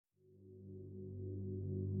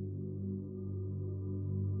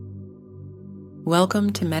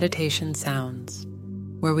Welcome to Meditation Sounds,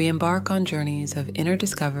 where we embark on journeys of inner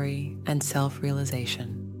discovery and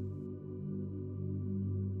self-realization.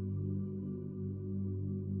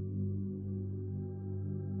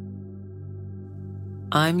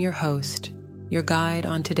 I'm your host, your guide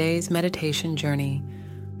on today's meditation journey,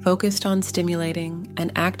 focused on stimulating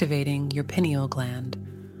and activating your pineal gland,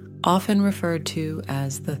 often referred to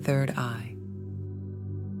as the third eye.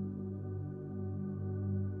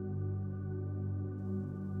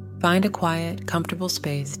 Find a quiet, comfortable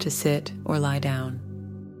space to sit or lie down.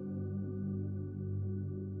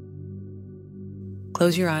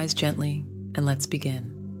 Close your eyes gently and let's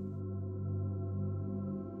begin.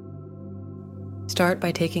 Start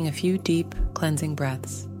by taking a few deep, cleansing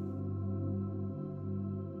breaths.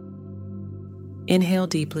 Inhale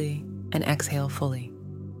deeply and exhale fully.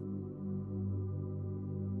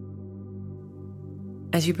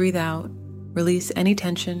 As you breathe out, release any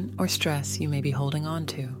tension or stress you may be holding on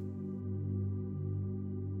to.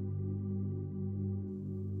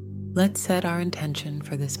 Let's set our intention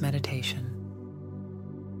for this meditation.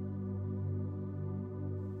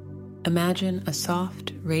 Imagine a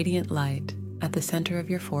soft, radiant light at the center of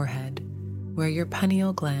your forehead where your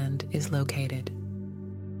pineal gland is located.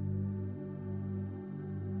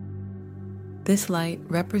 This light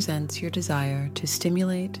represents your desire to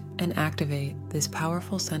stimulate and activate this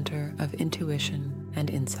powerful center of intuition and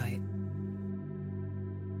insight.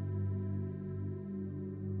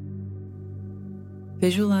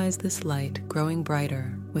 Visualize this light growing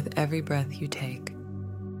brighter with every breath you take.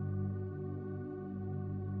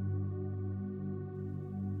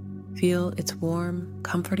 Feel its warm,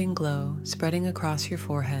 comforting glow spreading across your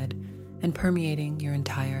forehead and permeating your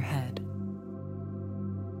entire head.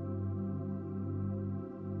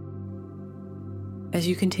 As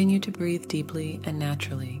you continue to breathe deeply and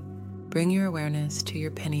naturally, bring your awareness to your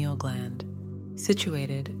pineal gland,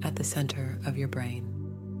 situated at the center of your brain.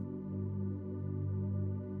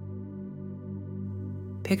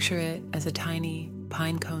 Picture it as a tiny,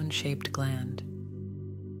 pine cone-shaped gland.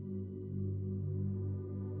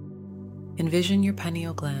 Envision your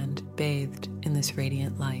pineal gland bathed in this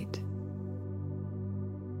radiant light.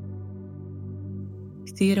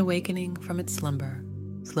 See it awakening from its slumber,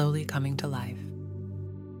 slowly coming to life.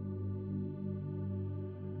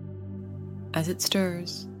 As it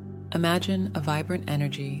stirs, imagine a vibrant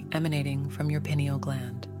energy emanating from your pineal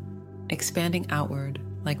gland, expanding outward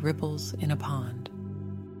like ripples in a pond.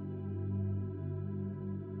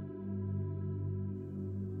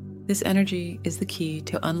 This energy is the key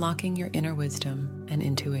to unlocking your inner wisdom and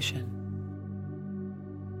intuition.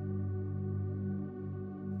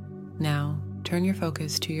 Now, turn your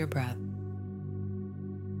focus to your breath.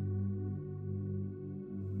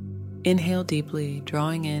 Inhale deeply,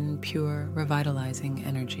 drawing in pure, revitalizing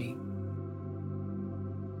energy.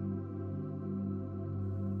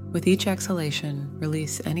 With each exhalation,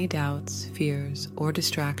 release any doubts, fears, or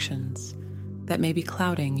distractions that may be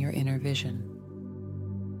clouding your inner vision.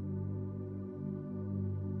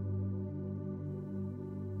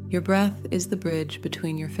 Your breath is the bridge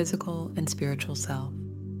between your physical and spiritual self.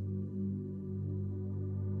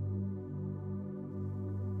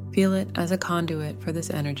 Feel it as a conduit for this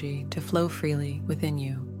energy to flow freely within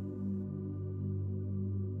you.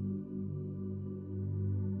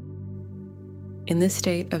 In this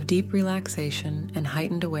state of deep relaxation and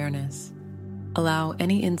heightened awareness, allow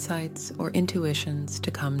any insights or intuitions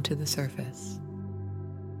to come to the surface.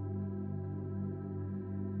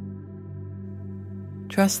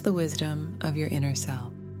 Trust the wisdom of your inner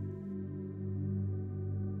self.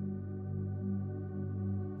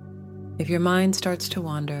 If your mind starts to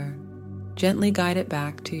wander, gently guide it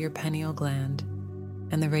back to your pineal gland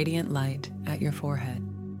and the radiant light at your forehead.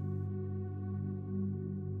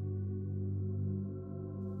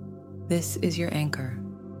 This is your anchor,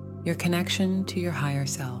 your connection to your higher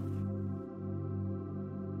self.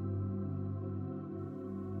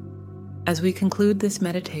 As we conclude this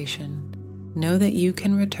meditation, know that you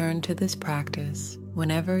can return to this practice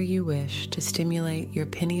whenever you wish to stimulate your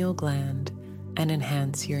pineal gland and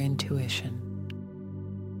enhance your intuition.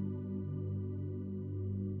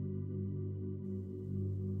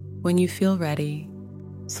 When you feel ready,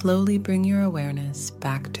 slowly bring your awareness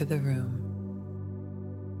back to the room.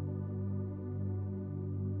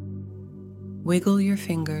 Wiggle your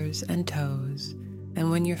fingers and toes,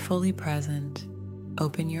 and when you're fully present,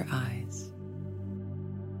 open your eyes.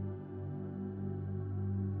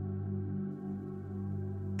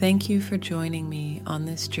 Thank you for joining me on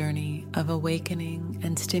this journey of awakening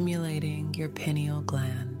and stimulating your pineal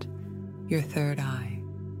gland, your third eye.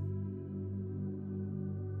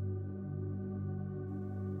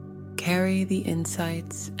 Carry the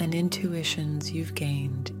insights and intuitions you've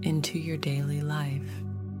gained into your daily life.